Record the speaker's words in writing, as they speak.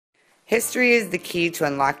History is the key to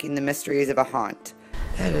unlocking the mysteries of a haunt.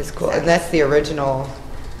 That is cool. And that's the original,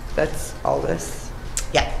 that's all this?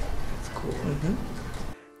 Yeah. That's cool. Mm-hmm.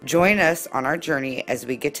 Join us on our journey as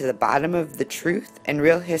we get to the bottom of the truth and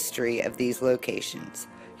real history of these locations.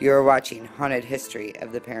 You are watching Haunted History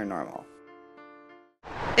of the Paranormal.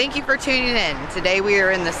 Thank you for tuning in. Today we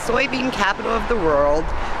are in the soybean capital of the world,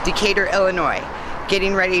 Decatur, Illinois,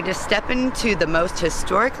 getting ready to step into the most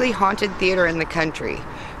historically haunted theater in the country.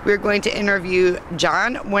 We're going to interview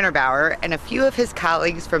John Winterbauer and a few of his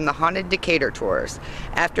colleagues from the Haunted Decatur tours.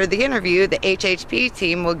 After the interview, the HHP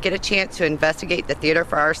team will get a chance to investigate the theater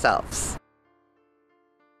for ourselves.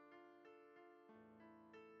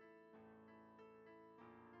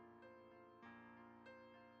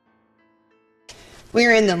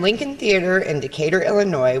 We're in the Lincoln Theater in Decatur,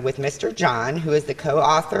 Illinois with Mr. John, who is the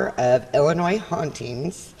co-author of Illinois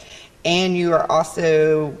Hauntings. And you are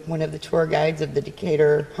also one of the tour guides of the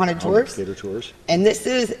Decatur Haunted Tours. Decatur Tours. And this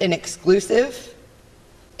is an exclusive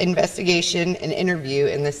investigation and interview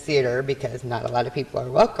in this theater because not a lot of people are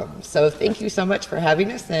welcome. So thank you so much for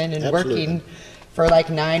having us in and Absolutely. working for like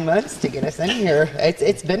 9 months to get us in here.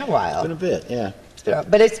 It's been a while. It's been a bit, yeah.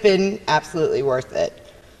 But it's been absolutely worth it.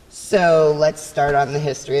 So let's start on the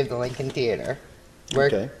history of the Lincoln Theater.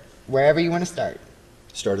 Okay. Wherever you want to start.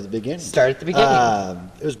 Start at the beginning. Start at the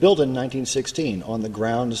beginning. It was built in 1916 on the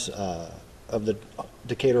grounds of the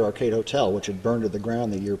Decatur Arcade Hotel, which had burned to the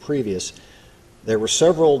ground the year previous. There were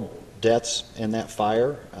several deaths in that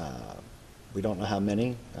fire. We don't know how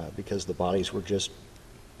many because the bodies were just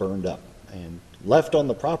burned up and left on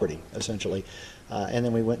the property, essentially. And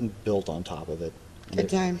then we went and built on top of it. Good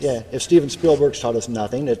times. Yeah, if Steven Spielberg's taught us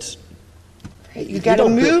nothing, it's... You got to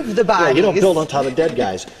move the bodies. Yeah, you don't build on top of dead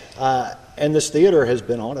guys. And this theater has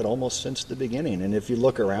been on it almost since the beginning. And if you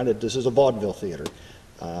look around it, this is a vaudeville theater.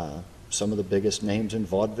 Some of the biggest names in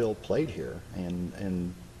vaudeville played here.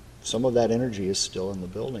 And some of that energy is still in the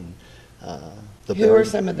building. Who are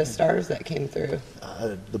some of the stars that came through?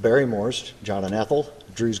 The Barrymores, John and Ethel,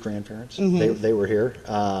 Drew's grandparents. Mm-hmm. They were here.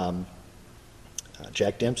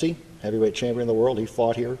 Jack Dempsey, heavyweight champion of the world, he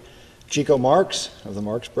fought here. Chico Marx of the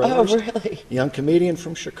Marx Brothers. Oh, really? Young comedian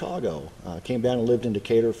from Chicago. Came down and lived in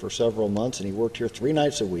Decatur for several months, and he worked here 3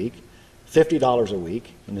 nights a week, $50 a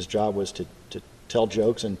week, and his job was to tell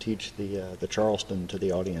jokes and teach the Charleston to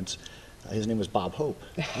the audience. His name was Bob Hope.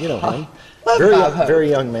 You know him. Bob Hope. Very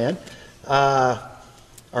young man.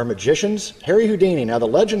 Our magicians, Harry Houdini. Now, the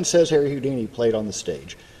legend says Harry Houdini played on the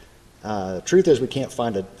stage. The truth is we can't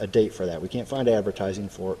find a date for that. We can't find advertising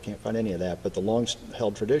for it, can't find any of that, but the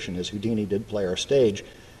long-held tradition is Houdini did play our stage.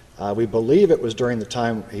 We believe it was during the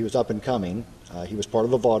time he was up and coming. He was part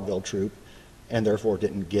of a vaudeville troupe and therefore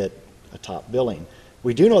didn't get a top billing.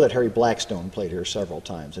 We do know that Harry Blackstone played here several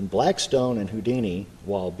times, and Blackstone and Houdini,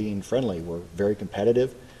 while being friendly, were very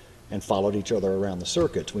competitive and followed each other around the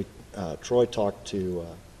circuits. Troy talked to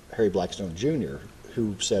Harry Blackstone Jr.,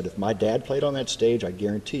 who said, if my dad played on that stage, I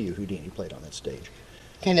guarantee you Houdini played on that stage.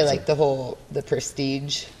 Kind of like the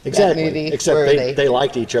Prestige Exactly, movie. except they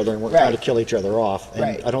liked each other and weren't trying to Right. kill each other off. And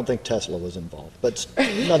Right. I don't think Tesla was involved, but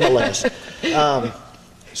nonetheless.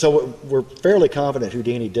 So we're fairly confident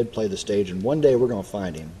Houdini did play the stage, and one day we're going to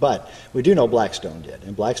find him. But we do know Blackstone did,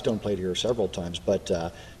 and Blackstone played here several times. But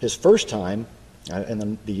his first time, and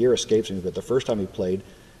then the year escapes me, but the first time he played,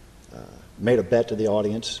 made a bet to the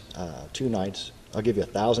audience, 2 nights. I'll give you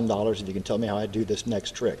 $1,000 if you can tell me how I do this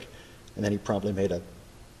next trick. And then he promptly made a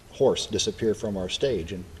horse disappear from our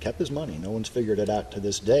stage and kept his money. No one's figured it out to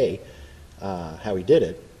this day how he did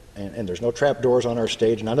it. And there's no trap doors on our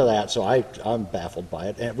stage, none of that, so I'm baffled by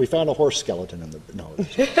it. And we found a horse skeleton in the... No,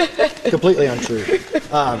 it's completely untrue.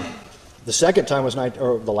 The second time was...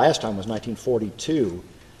 the last time was 1942.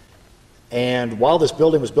 And while this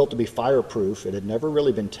building was built to be fireproof, it had never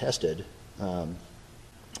really been tested.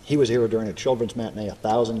 He was here during a children's matinee,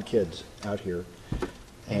 1,000 kids out here,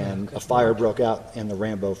 and a fire broke out in the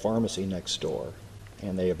Rambo pharmacy next door,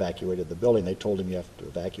 and they evacuated the building. They told him you have to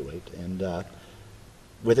evacuate, and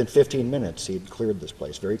within 15 minutes he'd cleared this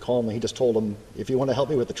place very calmly. He just told them, if you want to help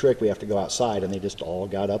me with the trick, we have to go outside, and they just all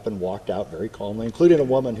got up and walked out very calmly, including a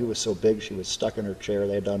woman who was so big she was stuck in her chair.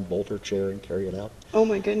 They had to unbolt her chair and carry it out. Oh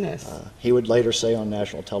my goodness. He would later say on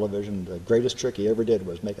national television the greatest trick he ever did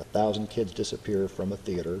was make 1,000 kids disappear from a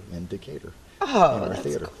theater in Decatur. Oh,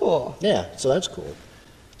 that's cool. Yeah, so that's cool.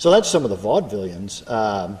 So that's some of the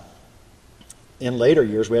vaudevillians. In later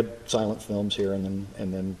years, we had silent films here and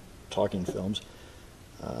then talking films.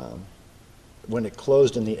 When it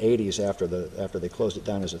closed in the 80s, after they closed it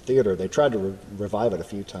down as a theater, they tried to revive it a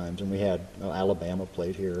few times, and we had Alabama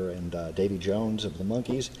played here, and Davy Jones of the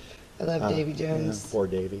Monkees. I love Davy Jones. Poor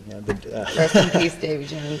Davy. Yeah, Rest in peace, Davy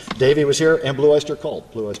Jones. Davy was here, and Blue Oyster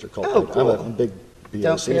Cult. Blue Oyster Cult. Oh, cool. I'm a big BOC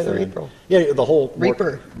Don't fear the fan. Reaper. Yeah, the whole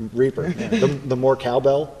Reaper. Reaper. Yeah. The more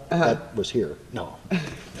cowbell that was here. No,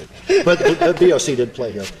 but the BOC did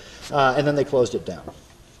play here, and then they closed it down,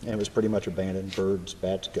 and it was pretty much abandoned. Birds,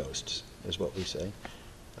 bats, ghosts is what we say.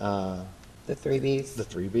 The 3 Bs. The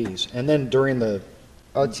 3 Bs, and then during the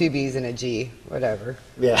 2 Bs and a G, whatever.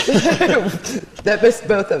 yeah. That missed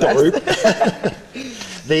both of us.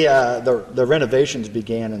 The renovations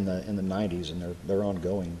began in the 90s, and they're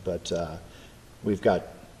ongoing. But we've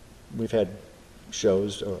had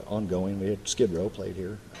shows ongoing. We had Skid Row played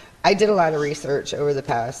here. I did a lot of research over the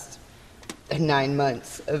past 9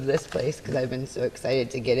 months of this place because I've been so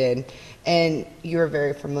excited to get in. And you're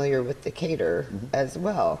very familiar with Decatur as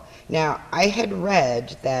well. Now, I had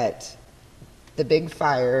read that the big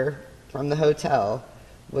fire from the hotel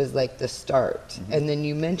was like the start. And then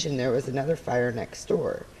you mentioned there was another fire next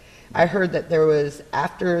door. I heard that there was,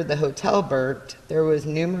 after the hotel burnt, there was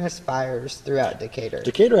numerous fires throughout Decatur.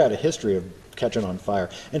 Decatur had a history of catching on fire.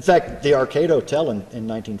 In fact, the Arcade Hotel in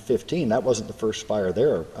 1915, that wasn't the first fire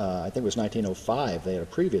there. I think it was 1905. They had a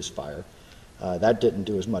previous fire. That didn't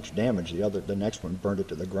do as much damage. The next one burned it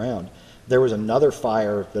to the ground. There was another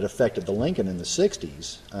fire that affected the Lincoln in the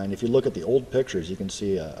 60s. And if you look at the old pictures, you can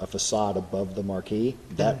see a facade above the marquee.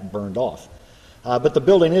 That burned off. But the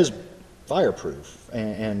building is fireproof,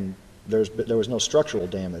 and there was no structural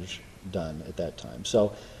damage done at that time.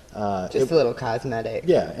 So Just a little cosmetic.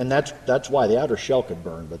 yeah, and that's why the outer shell could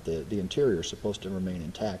burn, but the interior is supposed to remain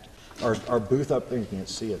intact. Our booth up there, you can't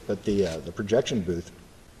see it, but the projection booth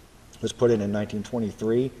was put in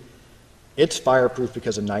 1923. It's fireproof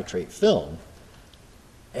because of nitrate film,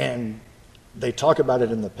 and they talk about it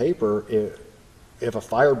in the paper. If a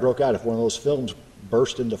fire broke out, if one of those films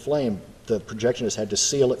burst into flame, the projectionist had to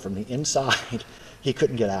seal it from the inside. He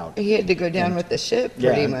couldn't get out. He had to go down with the ship,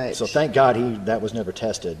 pretty much. So thank God that was never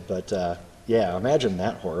tested. But yeah, imagine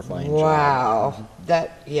that horrifying job. Wow.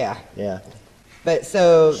 Yeah. Yeah. But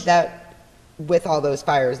so that, with all those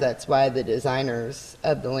fires, that's why the designers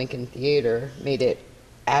of the Lincoln Theater made it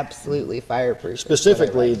absolutely fireproof.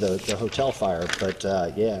 Specifically the hotel fire, but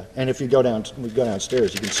yeah. And if we go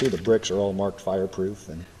downstairs, you can see the bricks are all marked fireproof.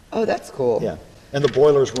 And Oh, that's cool. yeah, and the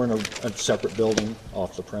boilers were in a separate building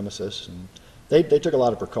off the premises, and they took a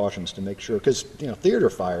lot of precautions to make sure, because theater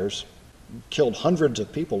fires killed hundreds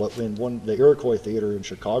of people. When the Iroquois Theater in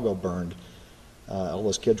Chicago burned, all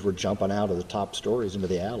those kids were jumping out of the top stories into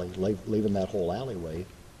the alley, leaving that whole alleyway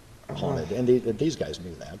haunted. And these guys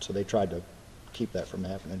knew that, so they tried to keep that from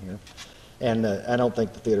happening here. And I don't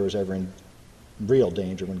think the theater was ever in real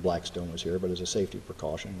danger when Blackstone was here, but as a safety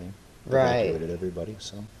precaution, they evacuated everybody.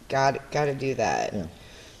 So Got to do that. yeah.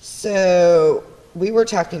 So we were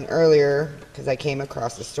talking earlier, because I came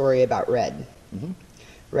across a story about Red. Mhm.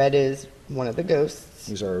 Red is one of the ghosts.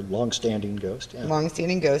 He's our long-standing ghost. Yeah.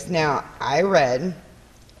 Long-standing ghost. Now, I read,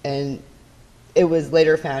 and it was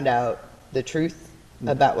later found out the truth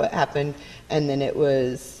about what happened, and then it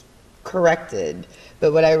was corrected.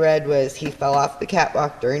 But what I read was he fell off the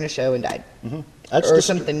catwalk during a show and died. Or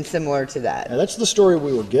something similar to that. And that's the story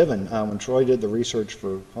we were given when Troy did the research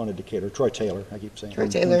for Haunted Decatur. Troy Taylor, I keep saying. Troy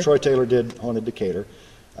Taylor. When Troy Taylor did Haunted Decatur.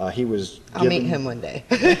 He was I'll meet him one day.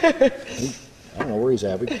 I don't know where he's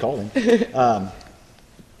at. We could call him.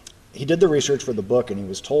 He did the research for the book, and he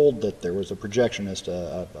was told that there was a projectionist,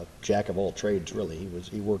 a jack of all trades, really.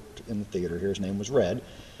 He worked in the theater here. His name was Red,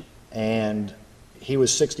 and he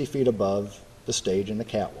was 60 feet above the stage in the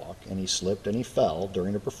catwalk, and he slipped and he fell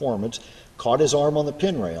during a performance, caught his arm on the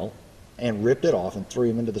pin rail, and ripped it off and threw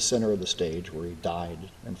him into the center of the stage, where he died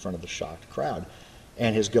in front of the shocked crowd.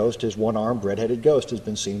 And his ghost, his one-armed red-headed ghost, has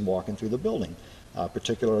been seen walking through the building,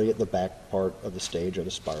 particularly at the back part of the stage at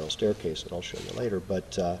a spiral staircase that I'll show you later.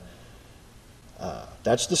 But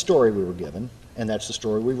that's the story we were given, and that's the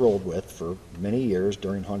story we rolled with for many years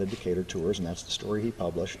during Haunted Decatur tours, and that's the story he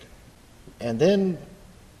published. And then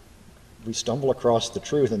we stumble across the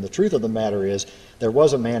truth, and the truth of the matter is there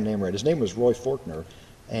was a man named Red. His name was Roy Faulkner,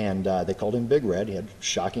 and they called him Big Red. He had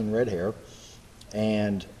shocking red hair,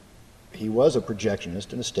 and he was a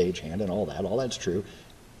projectionist and a stagehand and all that. All that's true,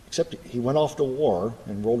 except he went off to war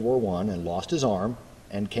in World War I and lost his arm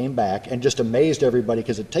and came back and just amazed everybody,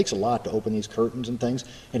 because it takes a lot to open these curtains and things,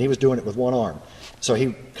 and he was doing it with one arm. So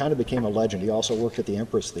he kind of became a legend. He also worked at the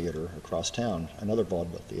Empress Theater across town, another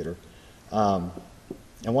vaudeville theater.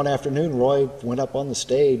 And one afternoon, Roy went up on the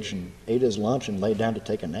stage and ate his lunch and laid down to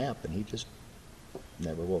take a nap, and he just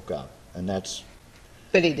never woke up. And that's...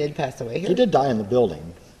 But he did pass away here. He did die in the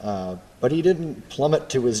building. but he didn't plummet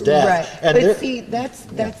to his death. Right. And But see, that's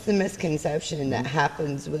the misconception that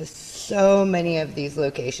happens with so many of these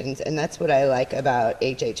locations, and that's what I like about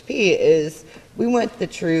HHP is we want the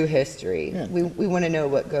true history. Yeah. We want to know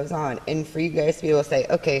what goes on, and for you guys to be able to say,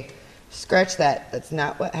 okay, scratch that, that's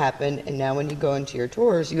not what happened, and now when you go into your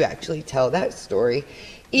tours, you actually tell that story.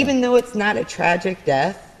 Even though it's not a tragic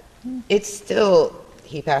death, it's still,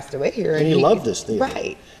 he passed away here. And he loved this theater.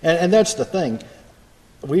 Right. And that's the thing.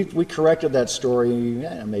 We corrected that story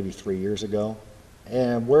maybe 3 years ago.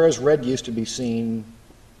 And whereas Red used to be seen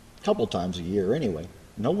a couple times a year anyway,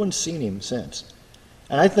 no one's seen him since.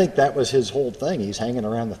 And I think that was his whole thing. He's hanging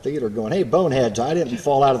around the theater going, hey, boneheads, I didn't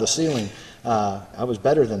fall out of the ceiling. I was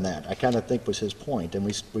better than that. I kind of think was his point. And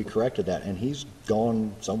we corrected that. And he's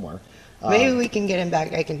gone somewhere. Maybe we can get him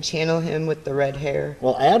back. I can channel him with the red hair.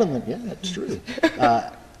 Well, Adam, yeah, that's true.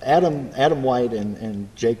 Adam White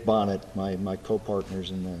and Jake Bonnet, my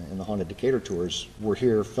co-partners in the Haunted Decatur tours, were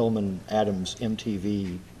here filming Adam's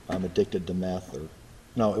MTV "I'm Addicted to Meth," or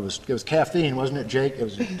no, it was caffeine, wasn't it, Jake? It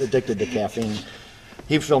was Addicted to Caffeine.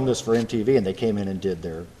 He filmed this for MTV, and they came in and did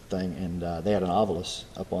their thing, and they had an ovilus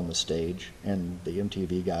up on the stage, and the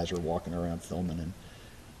MTV guys were walking around filming, and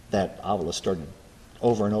that ovilus started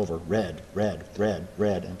over and over, red, red, red,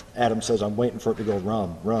 red, and Adam says, I'm waiting for it to go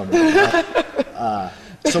rum, rum.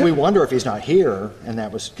 So we wonder if he's not here, and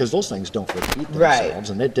that was because those things don't repeat themselves,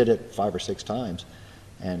 and they did it 5 or 6 times,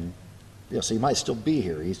 and so he might still be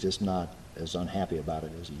here. He's just not as unhappy about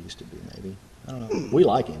it as he used to be. Maybe, I don't know. We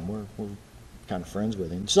like him. We're kind of friends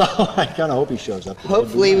with him, so I kind of hope he shows up.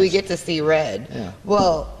 Hopefully, we get to see Red. Yeah.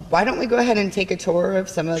 Well, why don't we go ahead and take a tour of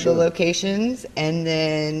some of the locations, and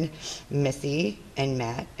then Missy and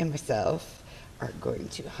Matt and myself are going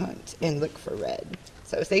to hunt and look for Red.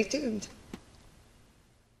 So stay tuned.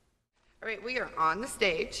 All right, we are on the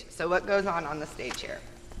stage. So what goes on the stage here?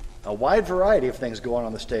 A wide variety of things go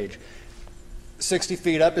on the stage. 60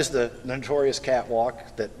 feet up is the notorious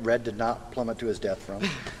catwalk that Red did not plummet to his death from.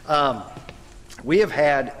 We have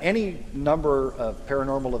had any number of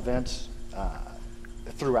paranormal events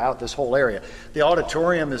throughout this whole area. The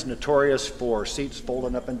auditorium is notorious for seats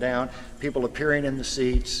folding up and down, people appearing in the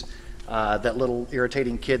seats. That little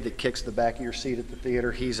irritating kid that kicks the back of your seat at the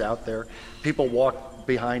theater, he's out there. People walk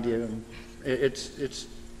behind you, and it's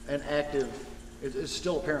an active, it's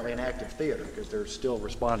still apparently an active theater because they're still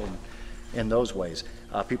responding in those ways.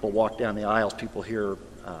 People walk down the aisles, people hear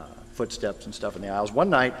footsteps and stuff in the aisles. One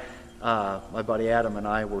night, my buddy Adam and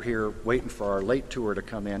I were here waiting for our late tour to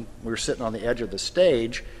come in. We were sitting on the edge of the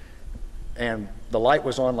stage, and the light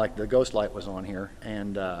was on, like the ghost light was on here,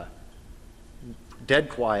 and dead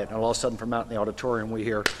quiet, and all of a sudden from out in the auditorium we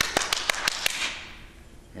hear,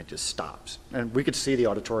 it just stops. And we could see the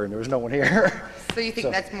auditorium, there was no one here. So you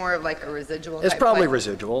think that's more of like a residual? It's probably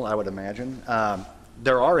residual, I would imagine.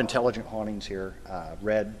 There are intelligent hauntings here,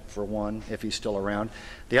 Red for one, if he's still around.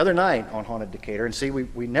 The other night on Haunted Decatur, and see,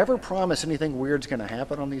 we never promise anything weird's going to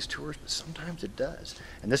happen on these tours, but sometimes it does.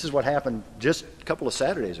 And this is what happened just a couple of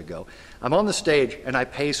Saturdays ago. I'm on the stage, and I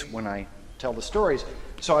pace when I tell the stories.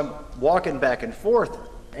 So I'm walking back and forth,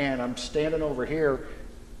 and I'm standing over here,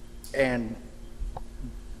 and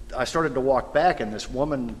I started to walk back, and this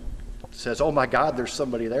woman says, oh my God, there's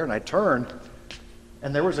somebody there. And I turn,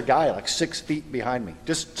 and there was a guy like 6 feet behind me,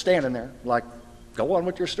 just standing there, like, go on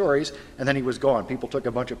with your stories. And then he was gone. People took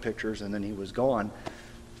a bunch of pictures, and then he was gone.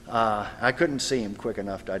 I couldn't see him quick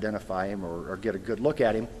enough to identify him or get a good look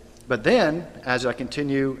at him. But then, as I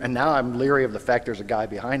continue, and now I'm leery of the fact there's a guy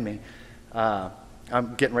behind me,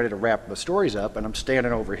 I'm getting ready to wrap the stories up, and I'm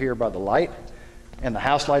standing over here by the light, and the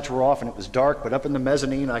house lights were off, and it was dark, but up in the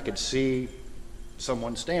mezzanine I could see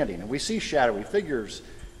someone standing. And we see shadowy figures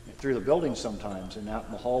through the building sometimes and out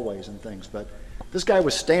in the hallways and things, but this guy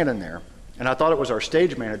was standing there, and I thought it was our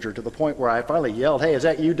stage manager, to the point where I finally yelled, hey, is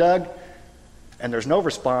that you, Doug? And there's no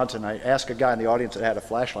response, and I asked a guy in the audience that had a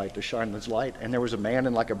flashlight to shine his light, and there was a man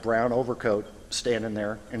in like a brown overcoat standing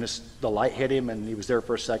there, and the light hit him, and he was there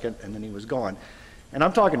for a second, and then he was gone. And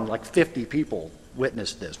I'm talking like 50 people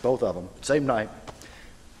witnessed this, both of them, same night.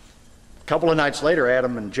 A couple of nights later,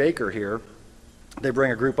 Adam and Jake are here. They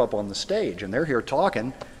bring a group up on the stage, and they're here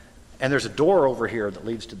talking, and there's a door over here that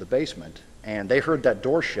leads to the basement, and they heard that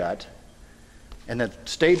door shut, and the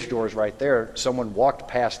stage door is right there. Someone walked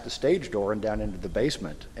past the stage door and down into the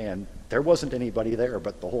basement, and there wasn't anybody there,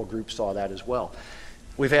 but the whole group saw that as well.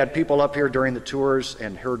 We've had people up here during the tours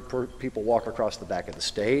and heard people walk across the back of the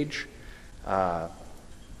stage.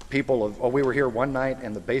 We were here one night,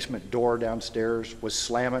 and the basement door downstairs was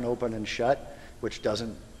slamming open and shut, which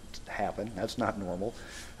doesn't happen. That's not normal.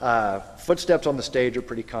 Footsteps on the stage are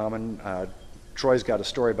pretty common. Troy's got a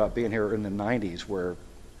story about being here in the 90s where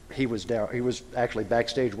he was actually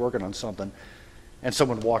backstage working on something, and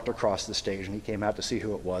someone walked across the stage, and he came out to see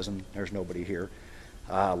who it was, and there's nobody here.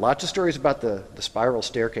 Lots of stories about the spiral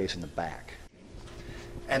staircase in the back.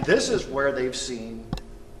 And this is where they've seen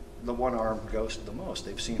the one-armed ghost the most.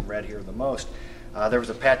 They've seen Red here the most. There was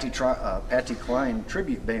a Patsy Cline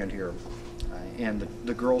tribute band here, and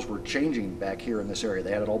the girls were changing back here in this area.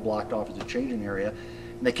 They had it all blocked off as a changing area,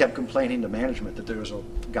 and they kept complaining to management that there was a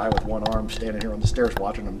guy with one arm standing here on the stairs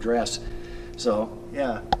watching them dress. So,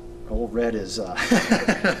 yeah, old Red is,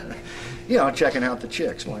 you know, checking out the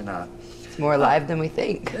chicks. Why not? It's more alive than we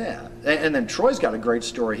think. Yeah, and then Troy's got a great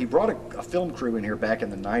story. He brought a film crew in here back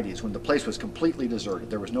in the 90s when the place was completely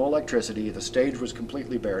deserted. There was no electricity, the stage was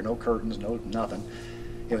completely bare, no curtains, no nothing.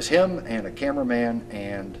 It was him and a cameraman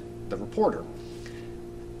and the reporter.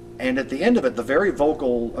 And at the end of it,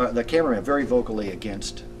 the cameraman very vocally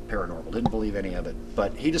against paranormal, didn't believe any of it,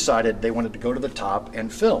 but he decided they wanted to go to the top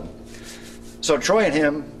and film. So Troy and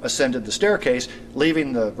him ascended the staircase,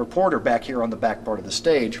 leaving the reporter back here on the back part of the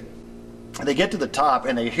stage. They get to the top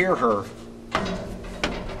and they hear her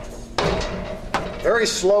very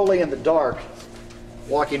slowly in the dark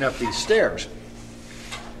walking up these stairs.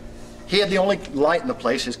 He had the only light in the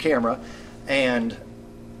place, his camera, and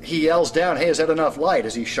he yells down, "Hey, is that enough light?"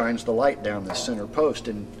 as he shines the light down the center post,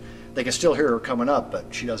 and they can still hear her coming up, but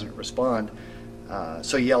she doesn't respond.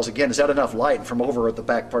 So he yells again, "Is that enough light?" And from over at the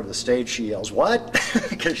back part of the stage, she yells, "What?"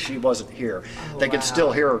 because she wasn't here. Oh, they could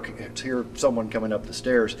still hear someone coming up the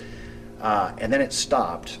stairs. And then it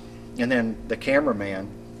stopped, and then the cameraman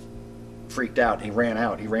freaked out. He ran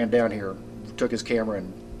out. He ran down here, took his camera,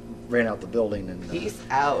 and ran out the building. And Peace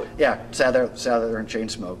out. Yeah, sat there and chain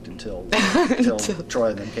smoked until Troy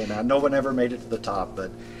and them came out. No one ever made it to the top,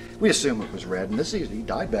 but we assume it was Red. And he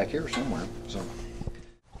died back here somewhere.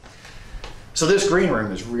 So this green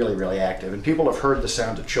room is really, really active, and people have heard the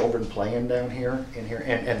sounds of children playing down here,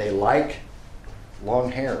 and they like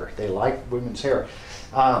long hair. They like women's hair.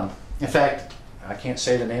 In fact, I can't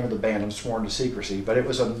say the name of the band, I'm sworn to secrecy, but it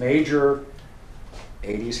was a major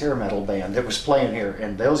 80s hair metal band that was playing here,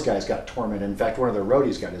 and those guys got tormented. In fact, one of their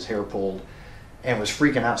roadies got his hair pulled and was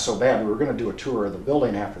freaking out so bad. We were going to do a tour of the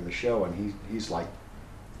building after the show, and he's like,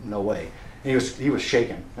 "No way." And he was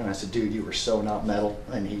shaking, and I said, "Dude, you were so not metal."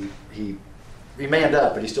 And he manned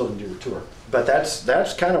up, but he still didn't do the tour. But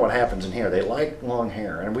that's kind of what happens in here. They like long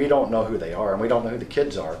hair, and we don't know who they are, and we don't know who the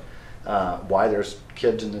kids are. Why there's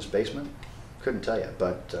kids in this basement, couldn't tell you,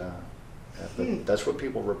 but that's what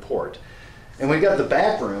people report. And we got the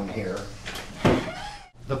back room here.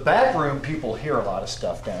 The back room, people hear a lot of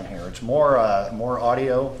stuff down here. It's more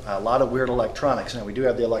audio, a lot of weird electronics. Now we do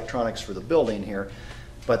have the electronics for the building here,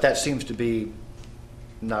 but that seems to be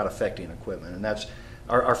not affecting equipment. And that's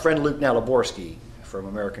our friend Luke Naliborski from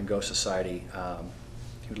American Ghost Society,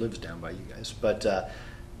 who lives down by you guys. But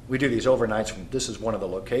we do these overnights. This is one of the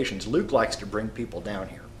locations. Luke likes to bring people down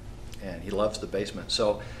here, and he loves the basement.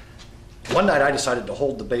 So one night I decided to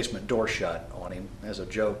hold the basement door shut on him as a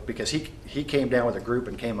joke, because he came down with a group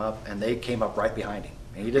and came up, and they came up right behind him.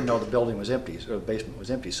 And he didn't know the building was empty, or the basement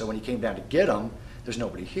was empty. So when he came down to get them, there's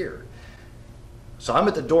nobody here. So I'm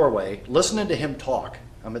at the doorway listening to him talk.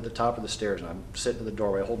 I'm at the top of the stairs, and I'm sitting at the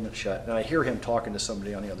doorway holding it shut, and I hear him talking to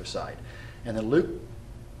somebody on the other side. And then Luke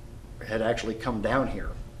had actually come down here,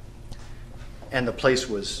 and the place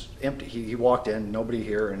was empty. He walked in, nobody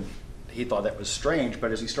here, and he thought that was strange.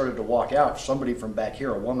 But as he started to walk out, somebody from back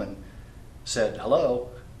here, a woman, said, "Hello."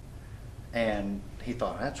 And he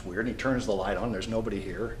thought, "That's weird." And he turns the light on, there's nobody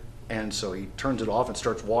here. And so he turns it off and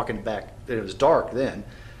starts walking back. It was dark then.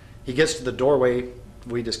 He gets to the doorway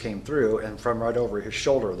we just came through, and from right over his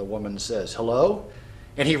shoulder, the woman says, "Hello?"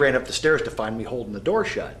 And he ran up the stairs to find me holding the door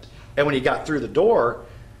shut. And when he got through the door,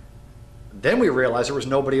 then we realized there was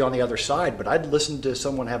nobody on the other side, but I'd listened to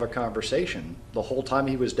someone have a conversation the whole time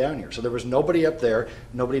he was down here. So there was nobody up there,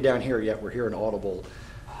 nobody down here, yet we're hearing audible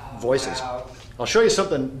voices. Wow. I'll show you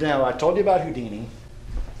something now. I told you about Houdini,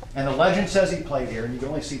 and the legend says he played here, and you can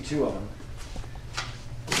only see two of them.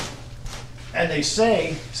 And they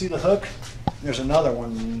say, see the hook? There's another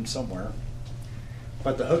one somewhere.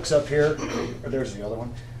 But the hook's up here, or there's the other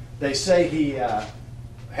one. They say he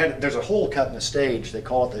there's a hole cut in the stage. They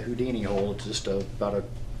call it the Houdini hole. It's just about a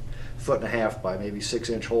 1.5 by maybe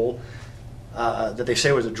 6-inch hole that they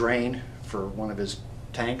say was a drain for one of his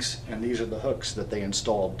tanks. And these are the hooks that they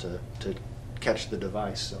installed to catch the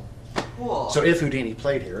device. So, cool. So if Houdini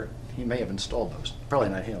played here, he may have installed those. Probably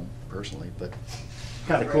not him personally, but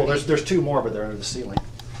kind of cool. There's two more, but they're under the ceiling.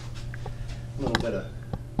 A little bit of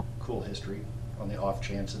cool history on the off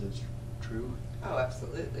chance that it's true. Oh,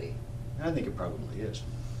 absolutely. I think it probably is.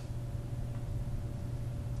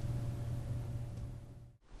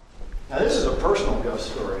 Now this is a personal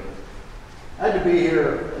ghost story. I had to be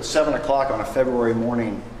here at 7 o'clock on a February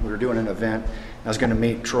morning. We were doing an event. I was going to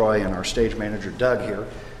meet Troy and our stage manager Doug here.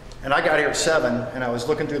 And I got here at 7 and I was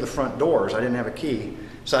looking through the front doors. I didn't have a key.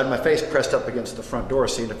 So I had my face pressed up against the front door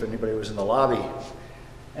seeing if anybody was in the lobby.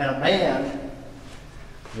 And a man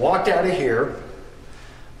walked out of here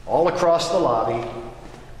all across the lobby,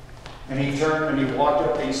 and he turned and he walked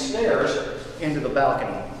up these stairs into the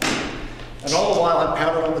balcony. And all the while I'm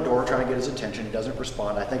pounding on the door trying to get his attention. He doesn't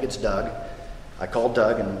respond. I think it's Doug. I called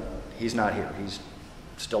Doug and he's not here. He's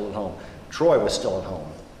still at home. Troy was still at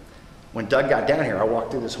home. When Doug got down here, I walked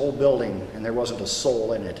through this whole building and there wasn't a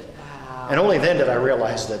soul in it. Wow. And only then did I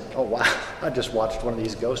realize that, oh wow, I just watched one of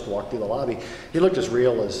these ghosts walk through the lobby. He looked as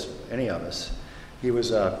real as any of us. He was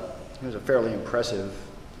a fairly impressive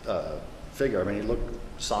figure. I mean, he looked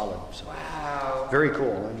solid. So. Wow. Very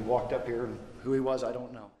cool. And he walked up here, and who he was, I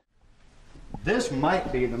don't know. This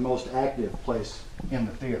might be the most active place in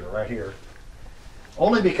the theater, right here.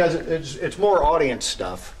 Only because it's more audience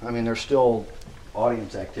stuff. I mean, there's still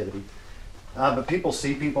audience activity. But people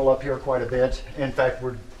see people up here quite a bit. In fact,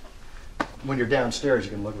 when you're downstairs,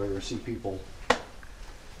 you can look over and see people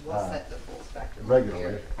We'll set the full spectrum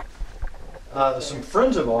regularly. Some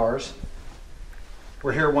friends of ours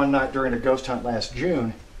were here one night during a ghost hunt last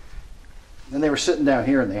June. And they were sitting down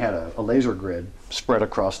here and they had a laser grid spread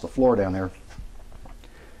across the floor down there.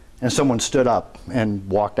 And someone stood up and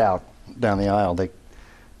walked out down the aisle. They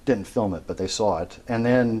didn't film it, but they saw it. And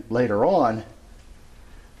then later on,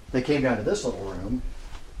 they came down to this little room.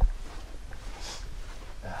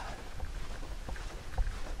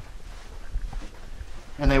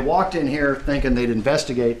 And they walked in here thinking they'd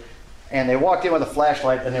investigate. And they walked in with a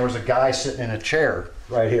flashlight and there was a guy sitting in a chair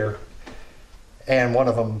right here. And one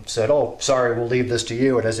of them said, "Oh, sorry, we'll leave this to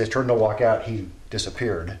you." And as they turned to walk out, he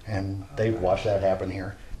disappeared. And they watched that happen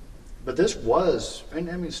here. But this was, and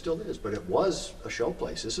I mean it still is, but it was a show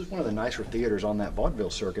place. This is one of the nicer theaters on that vaudeville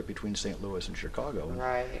circuit between St. Louis and Chicago.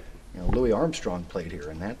 Right. You know, Louis Armstrong played here,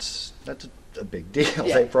 and that's a big deal.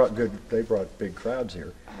 Yeah. They brought big crowds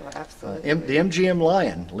here. Oh, absolutely. The MGM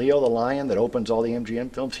Lion, Leo the Lion that opens all the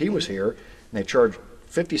MGM films, he was here, and they charged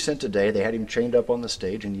 50 cents a day. They had him chained up on the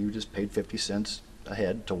stage, and you just paid 50 cents a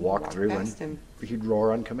head to walk through, and he'd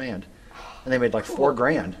roar on command. And they made like $4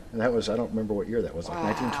 grand, and that was, I don't remember what year that was, like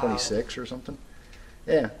 1926 or something.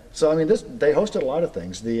 Yeah, so I mean, they hosted a lot of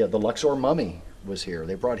things. The Luxor Mummy was here.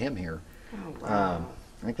 They brought him here. Oh, wow.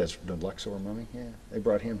 I think that's the Luxor Mummy. Yeah, they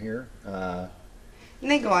brought him here. And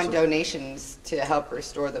they go on donations to help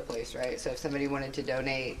restore the place, right? So if somebody wanted to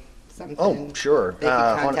donate something, oh, sure. they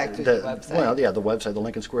could contact through the website. Well, yeah, the website, the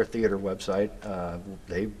Lincoln Square Theater website,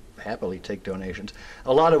 they happily take donations.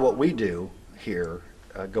 A lot of what we do here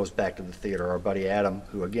goes back to the theater. Our buddy Adam,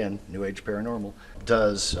 who again, New Age Paranormal,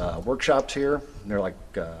 does workshops here. And they're like,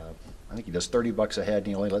 I think he does $30 a head, and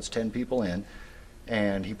he only lets 10 people in.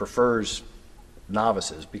 And he prefers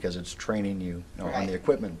novices because it's training you, on the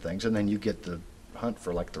equipment and things, and then you get to hunt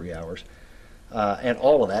for like 3 hours. And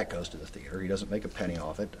all of that goes to the theater. He doesn't make a penny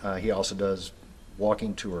off it. He also does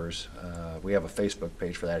walking tours. We have a Facebook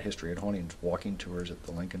page for that, History at Hauntings, walking tours at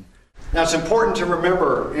the Lincoln. Now it's important to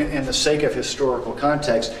remember, in the sake of historical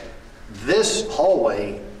context, this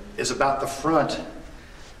hallway is about the front,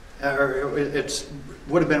 it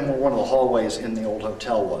would have been where one of the hallways in the old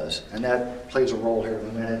hotel was, and that plays a role here in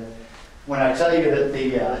a minute. When I tell you that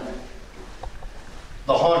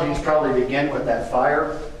the hauntings probably begin with that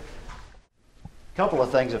fire, a couple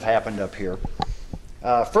of things have happened up here.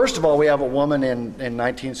 First of all, we have a woman in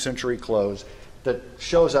 19th century clothes that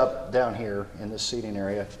shows up down here in this seating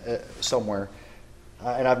area somewhere,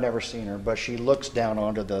 and I've never seen her, but she looks down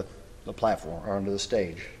onto the platform, or onto the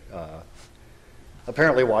stage,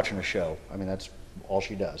 apparently watching a show. I mean, that's all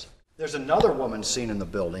she does. There's another woman seen in the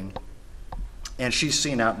building, and she's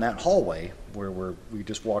seen out in that hallway where we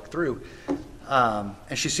just walked through, and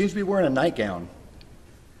she seems to be wearing a nightgown.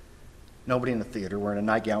 Nobody in the theater wearing a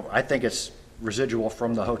nightgown. I think it's residual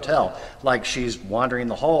from the hotel. Like she's wandering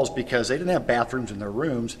the halls because they didn't have bathrooms in their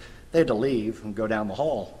rooms. They had to leave and go down the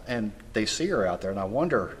hall, and they see her out there, and I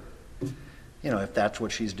wonder, if that's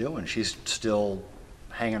what she's doing. She's still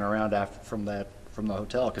hanging around from the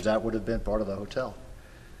hotel, because that would have been part of the hotel,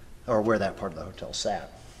 or where that part of the hotel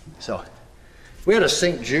sat. So we had a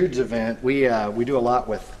St. Jude's event. We do a lot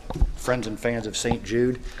with friends and fans of St.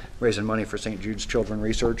 Jude, raising money for St. Jude's Children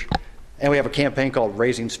Research. And we have a campaign called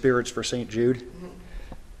Raising Spirits for St. Jude.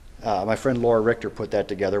 My friend Laura Richter put that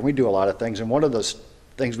together. We do a lot of things, and one of those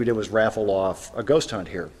things we did was raffle off a ghost hunt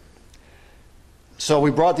here. So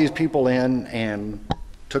we brought these people in and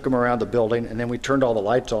took them around the building, and then we turned all the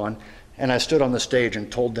lights on, and I stood on the stage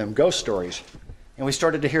and told them ghost stories. And we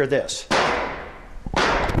started to hear this.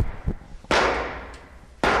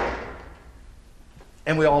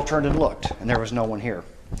 And we all turned and looked, and there was no one here.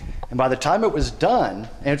 And by the time it was done,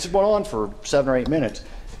 and it went on for 7 or 8 minutes,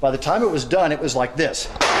 by the time it was done, it was like this.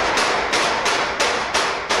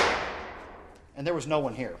 And there was no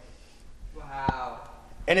one here. Wow.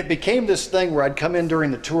 And it became this thing where I'd come in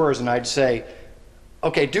during the tours and I'd say,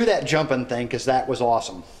 okay, do that jumping thing because that was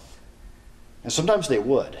awesome. And sometimes they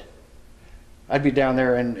would. I'd be down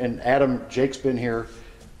there, and Adam, Jake's been here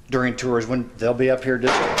during tours when they'll be up here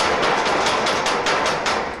just,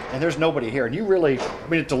 and there's nobody here. And you really, I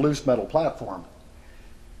mean, it's a loose metal platform.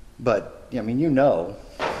 But, I mean, you know,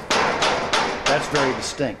 that's very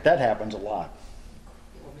distinct. That happens a lot.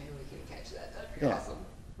 Well, maybe we can catch that. That'd be Yeah. awesome.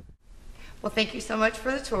 Well, thank you so much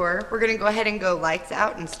for the tour. We're going to go ahead and go lights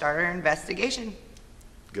out and start our investigation.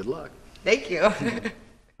 Good luck. Thank you. All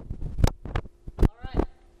right.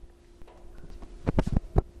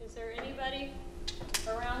 Is there anybody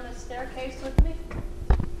around the staircase with me?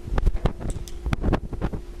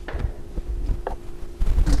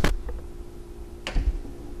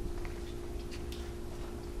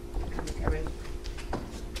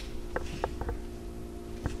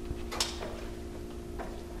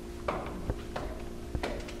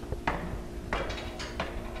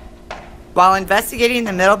 While investigating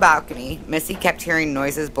the middle balcony, Missy kept hearing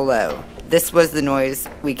noises below. This was the noise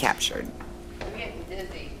we captured. I'm getting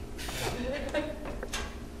dizzy.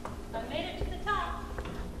 I made it to the top.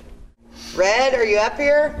 Red, are you up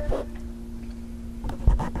here?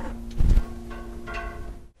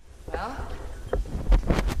 Well,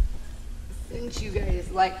 since you guys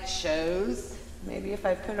like shows, maybe if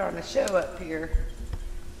I put on a show up here,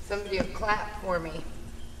 somebody will clap for me.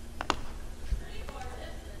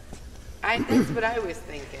 That's what I was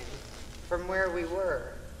thinking, from where we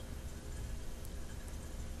were.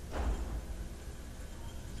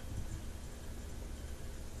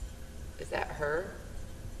 Is that her?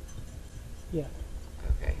 Yeah.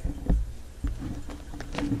 Okay.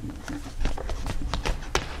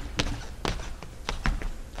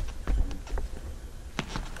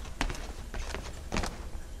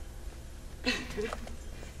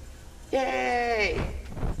 Yay!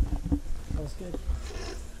 That was good.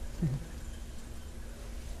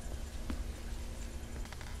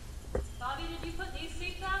 Bobby, did you put these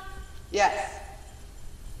seats up? Yes.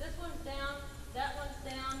 This one's down, that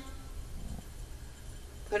one's down,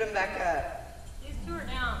 Put them back up. these two are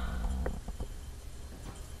down.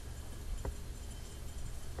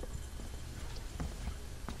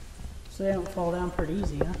 So they don't fall down pretty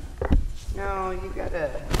easy, huh? No, you gotta.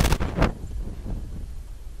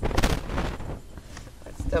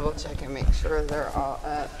 Let's double check and make sure they're all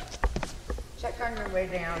up. Check on your way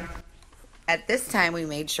down. At this time, we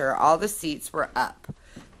made sure all the seats were up.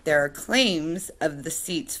 There are claims of the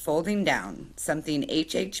seats folding down, something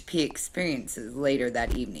HHP experiences later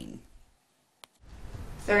that evening.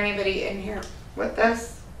 Is there anybody in here with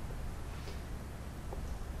us?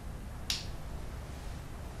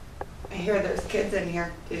 I hear there's kids in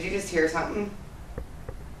here. Did you just hear something?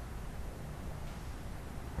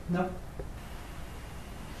 No.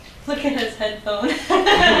 Look at his headphone.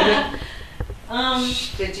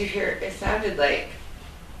 Did you hear? It sounded like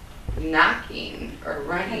knocking or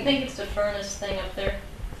running. I think it's the furnace thing up there.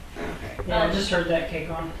 Okay. Yeah, I just heard that kick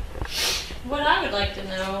on. What I would like to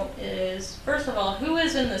know is, first of all, who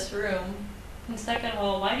is in this room? And second of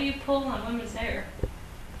all, why do you pull on women's hair?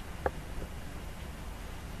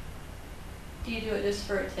 Do you do it just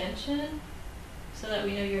for attention? So that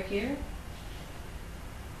we know you're here?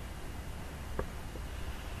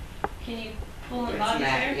 Can you pull on It's Bobby's not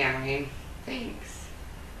hair? yammering. Thanks.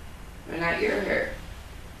 But not your hair.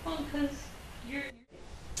 Well, because you're...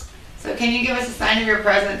 So can you give us a sign of your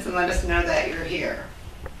presence and let us know that you're here?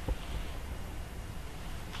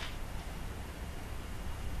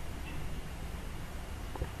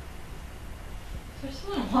 Is there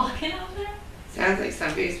someone walking out there? Sounds like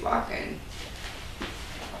somebody's walking.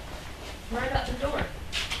 Right out the door.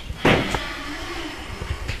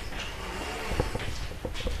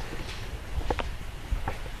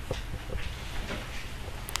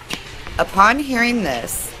 Upon hearing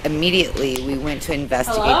this, immediately we went to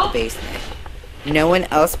investigate Hello? the basement. No one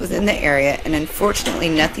else was in the area, and unfortunately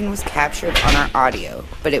nothing was captured on our audio,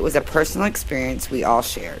 but it was a personal experience we all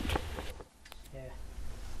shared. Yeah.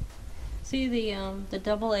 See, the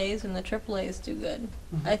double A's and the triple A's do good.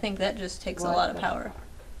 I think that just takes Well, a lot of that- power.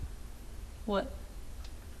 What?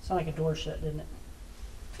 Sounded like a door shut, didn't it?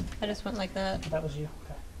 I just went like that. That was you.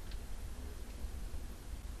 Okay.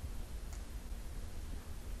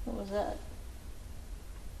 What was that?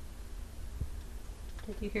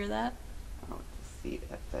 Did you hear that? Oh, the seat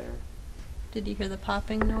up there. Did you hear the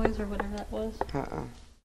popping noise or whatever that was? Uh-uh.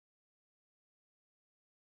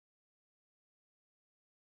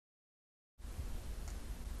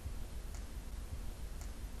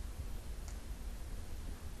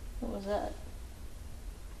 What was that?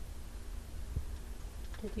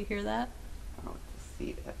 Did you hear that? Oh, the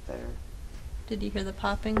seat up there. Did you hear the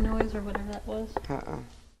popping noise or whatever that was? Uh-uh.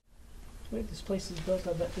 The way this place is built,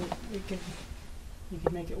 I bet you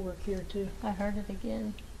could make it work here too. I heard it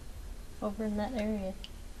again. Over in that area.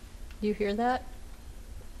 You hear that?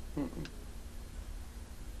 Mm-mm.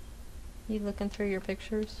 You looking through your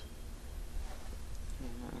pictures?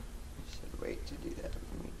 Yeah, I should wait to do that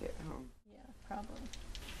when we get home. Yeah, probably.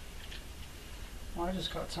 Well, I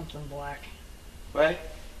just caught something black. What?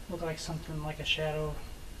 Looked like something like a shadow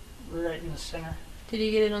right in the center. Did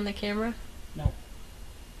you get it on the camera? No.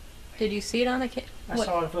 Did you see it on the I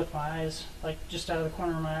saw it with my eyes, like just out of the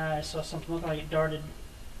corner of my eye. I saw something look like it darted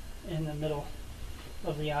in the middle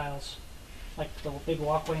of the aisles, like the big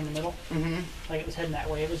walkway in the middle. Mm-hmm. Like it was heading that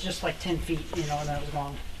way. It was just like 10 feet, you know, and then it was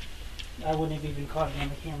gone. I wouldn't have even caught it on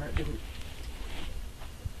the camera. It didn't.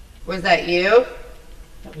 Was that you?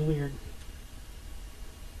 That was weird.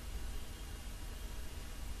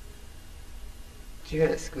 Did you hear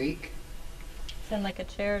it squeak? Sounded like a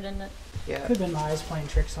chair, didn't it? Yeah. Could have been my eyes playing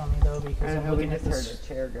tricks on me though, because I don't I'm know, we looking at just heard this. a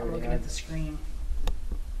chair go I'm looking down. at the screen.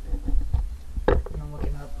 And I'm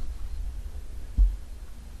looking up.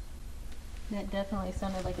 That definitely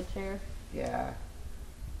sounded like a chair. Yeah.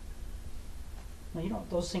 Now, you know,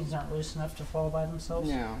 those things aren't loose enough to fall by themselves.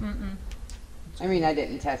 No. Mm-mm. I mean, I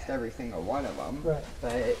didn't test every single one of them. Right.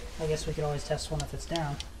 But, I guess we could always test one if it's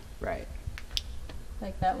down. right.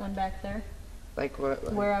 Like that one back there, Like what?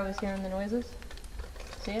 Like, where I was hearing the noises.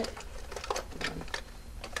 See it?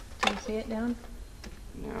 Do you see it down?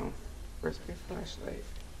 No. Where's my flashlight?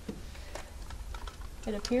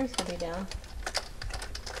 It appears to be down.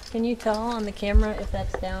 Can you tell on the camera if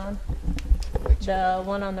that's down? The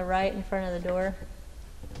one on the right in front of the door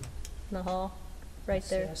in the hall, right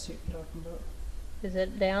See, there. I see what you're talking about. Is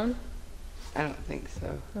it down? I don't think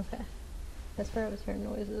so. Okay. That's where I was hearing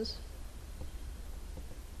noises.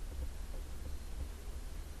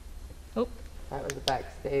 Oh, That was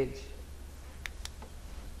backstage.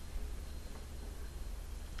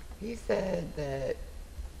 He said that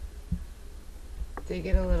they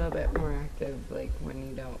get a little bit more active, like when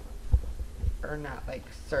you don't, or not like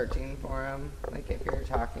searching for them, like if you're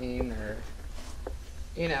talking or,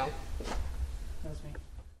 you know. That was me.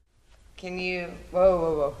 Can you, whoa,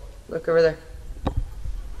 whoa, whoa, look over there.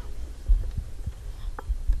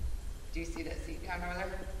 Do you see that seat down over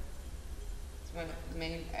there? It's one of the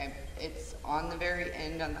main, it's on the very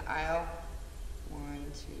end on the aisle. 1,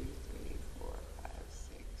 2, 3, 4, 5,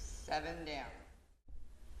 6, 7 down.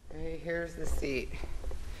 Okay, here's the seat.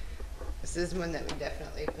 This is one that we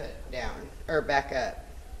definitely put down, or back up.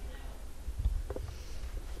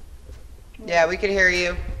 Yeah, we could hear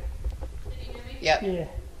you. did you hear me? Yep, Yeah.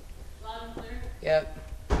 Loud and clear? yep.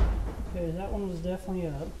 Okay, that one was definitely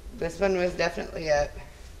up. This one was definitely up.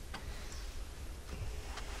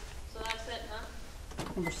 So that's it, huh?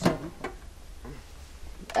 Number 7.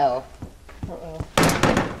 L. Uh-oh.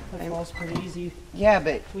 That falls pretty easy. Yeah,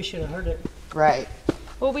 but, We should have heard it. right.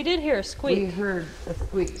 Well, we did hear a We squeak. heard a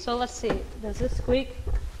squeak. So let's see. Does this squeak?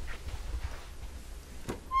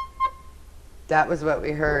 That was what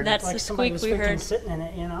we heard. That's Like the somebody squeak was we freaking heard. sitting in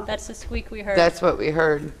it, you know? That's the squeak we heard. That's what we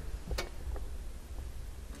heard.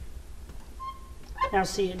 Now,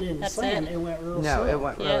 see, it didn't That's slam. it? It went real No, slow. it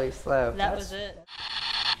went Yeah. really slow. That was it.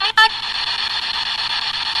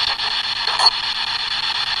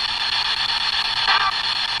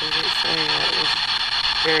 They were saying that it was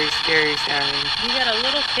very scary sounding. You got a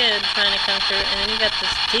little kid trying to come through, and then you got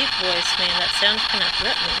this deep voice, man. That sounds kind of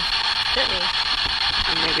threatening.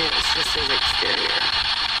 And maybe it was just his exterior.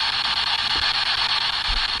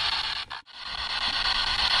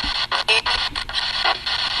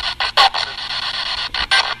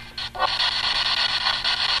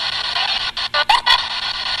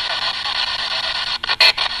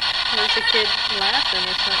 There's a kid laughing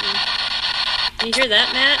or something. You hear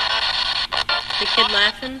that, Matt? The kid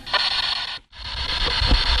laughing?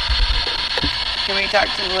 Can we talk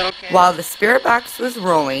to the little kid? While the spirit box was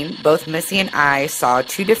rolling, both Missy and I saw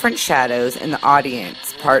 2 different shadows in the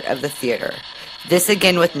audience part of the theater. This,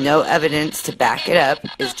 again, with no evidence to back it up,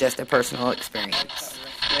 is just a personal experience.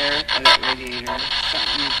 There, by that radiator,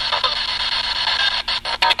 something.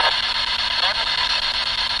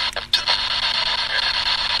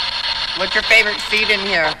 What's your favorite seat in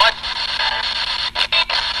here?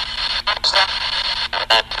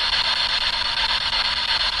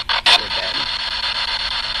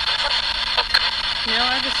 No,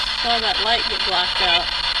 I just saw that light get blocked out.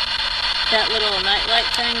 That little night light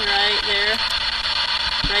thing right there.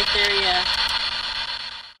 Right there, yeah.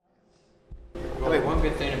 Well, one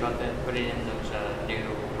good thing about them putting in those new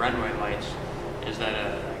runway lights is that,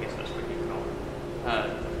 I guess that's what you call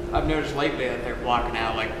it. I've noticed lately that they're blocking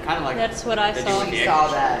out, like, kind of like... That's what I they do saw. with the She saw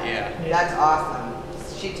extras. that. Yeah. That's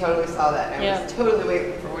awesome. She totally saw that. And I was totally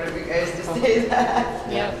waiting for one of you guys to say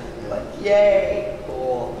that. Yeah. Like, yay.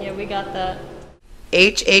 Cool. Yeah, we got that.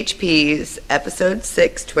 HHP's episode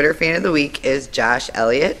 6 Twitter fan of the week is Josh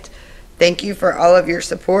Elliott. Thank you for all of your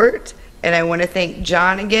support. And I want to thank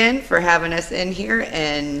John again for having us in here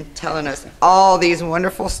and telling us all these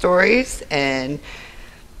wonderful stories. And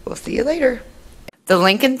we'll see you later. The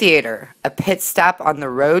Lincoln Theater, a pit stop on the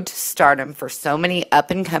road to stardom for so many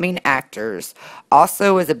up-and-coming actors,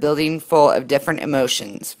 also is a building full of different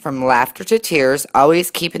emotions, from laughter to tears, always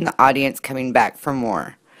keeping the audience coming back for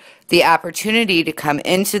more. The opportunity to come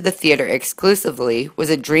into the theater exclusively was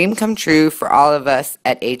a dream come true for all of us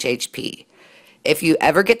at HHP. If you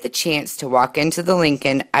ever get the chance to walk into the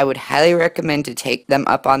Lincoln, I would highly recommend to take them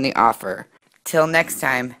up on the offer. Till next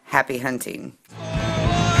time, happy hunting.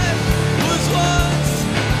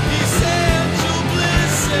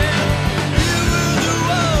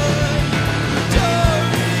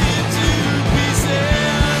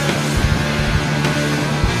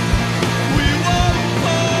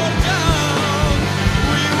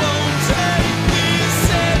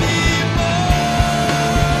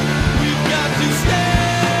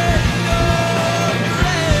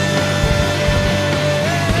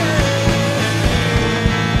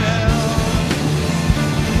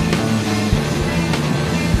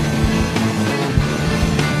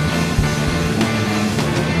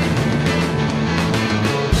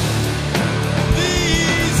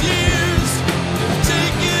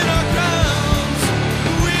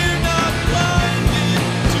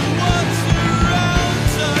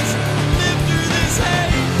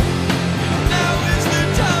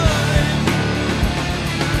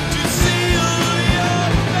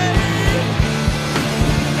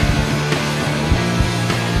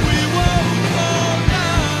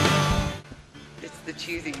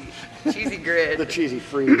 Cheesy grid. The cheesy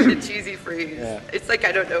freeze. The cheesy freeze. Yeah. It's like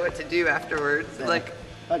I don't know what to do afterwards. Yeah. Like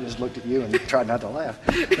I just looked at you and tried not to laugh.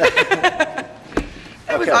 that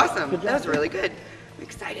was Okay. awesome. Good That was job. really good. I'm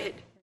excited.